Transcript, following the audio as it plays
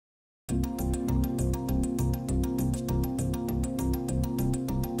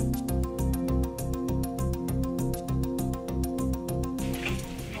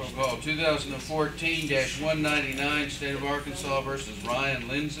Call 2014-199, State of Arkansas versus Ryan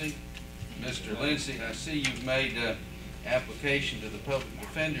Lindsay. Mr. Lindsay, I see you've made application to the Public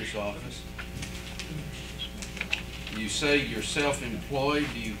Defender's Office. You say you're self-employed.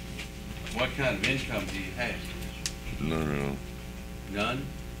 What kind of income do you have? None. None?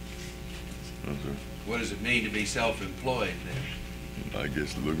 No, sir. What does it mean to be self-employed then? I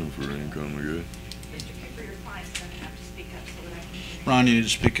guess looking for income, I guess. Mr. Kipper, your client's going to have to speak up so that I can hear. Ron, you need to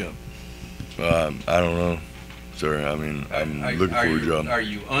speak up. I don't know. Sorry, I mean, I'm looking for a job. Are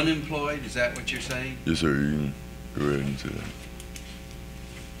you unemployed? Is that what you're saying? Yes, sir, you can go ahead and say that.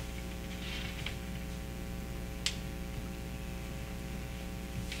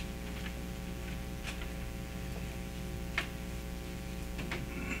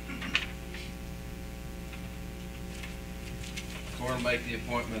 The court will make the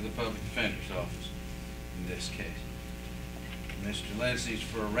appointment of the Public Defender's Office in this case. Mr. Lindsay's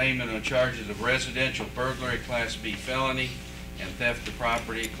for arraignment on charges of residential burglary, Class B felony, and theft of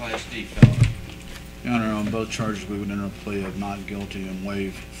property, Class D felony. Your Honor, on both charges, we would enter a plea of not guilty and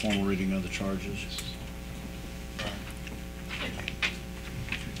waive formal reading of the charges.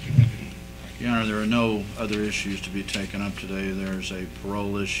 Your Honor, there are no other issues to be taken up today. There's a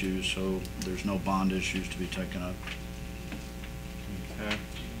parole issue, so there's no bond issues to be taken up. Okay.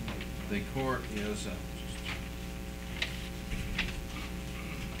 The court is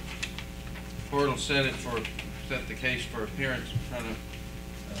court will set the case for appearance in front of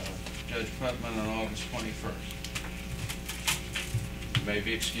Judge Putman on August 21st. You may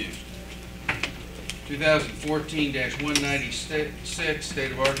be excused. 2014-196,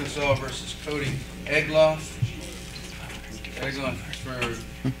 State of Arkansas versus Cody Egloff. Egloff for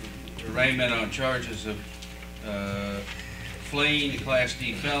arraignment on charges of fleeing, a Class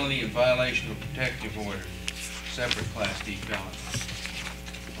D felony, and violation of protective order, separate Class D felony.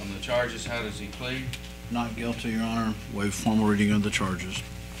 On the charges, how does he plead? Not guilty, Your Honor. Waive formal reading of the charges.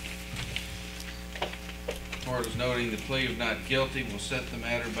 The court is noting the plea of not guilty. Will set the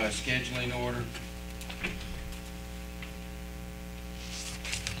matter by scheduling order.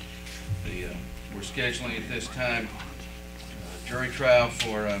 We're scheduling at this time jury trial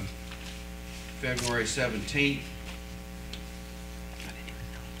for February 17th.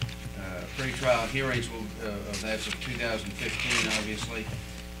 Pre-trial hearings that's of 2015, obviously.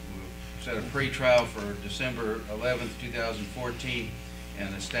 We'll set a pre-trial for December 11th, 2014,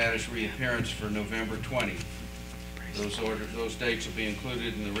 and a status reappearance for November 20th. Those dates will be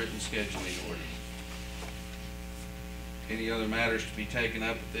included in the written scheduling order. Any other matters to be taken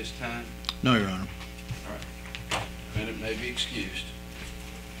up at this time? No, Your Honor. All right. Defendant may be excused.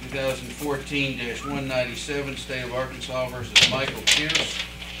 2014-197, State of Arkansas versus Michael Pierce.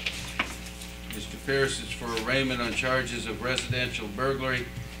 Mr. Pierce is for arraignment on charges of residential burglary,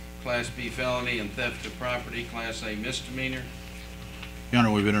 Class B felony, and theft of property, Class A misdemeanor. Your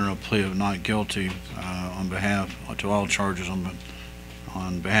Honor, we've entered a plea of not guilty to all charges on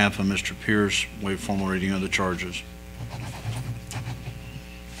behalf of Mr. Pierce. Waive formal reading of the charges.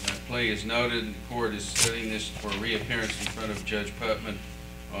 That plea is noted. The court is setting this for reappearance in front of Judge Putman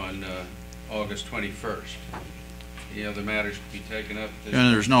on August 21st. Any other matters to be taken up? Your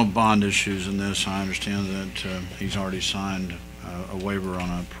Honor, there's no bond issues in this. I understand that he's already signed a waiver on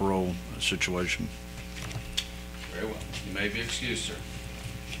a parole situation. Very well. You may be excused, sir.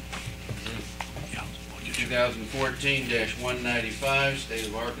 2014-195, State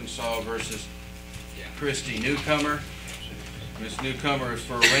of Arkansas versus Christy Newcomer. Ms. Newcomer is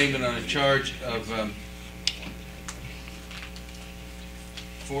for arraignment on a charge of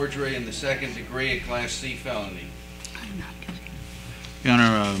forgery in the second degree, a Class C felony. Your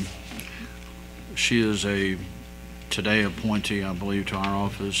Honor, she is a today appointee, I believe, to our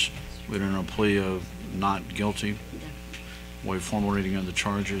office. We're in a plea of not guilty. Waive formal reading of the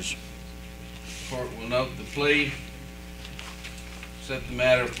charges. Court will note the plea. Set the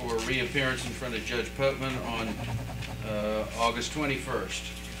matter for reappearance in front of Judge Putman on August 21st.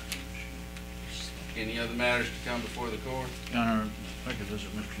 Any other matters to come before the court? Your Honor, if I could visit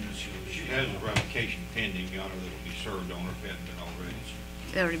Mr. Newsfield. She has a revocation pending, Your Honor, that will be served on her if it hasn't been already.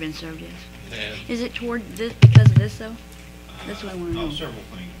 It's already been served, yes. It has. Is it toward this, because of this, though? That's what I want to know. Several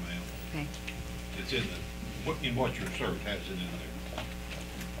things, ma'am. Okay. It's in what you're served has it in there.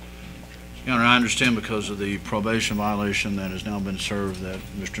 Your Honor, I understand because of the probation violation that has now been served that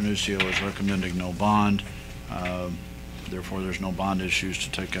Mr. Nusio is recommending no bond. Therefore, there's no bond issues to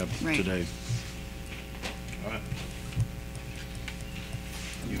take up today. All right.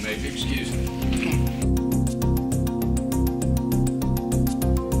 You may be excused.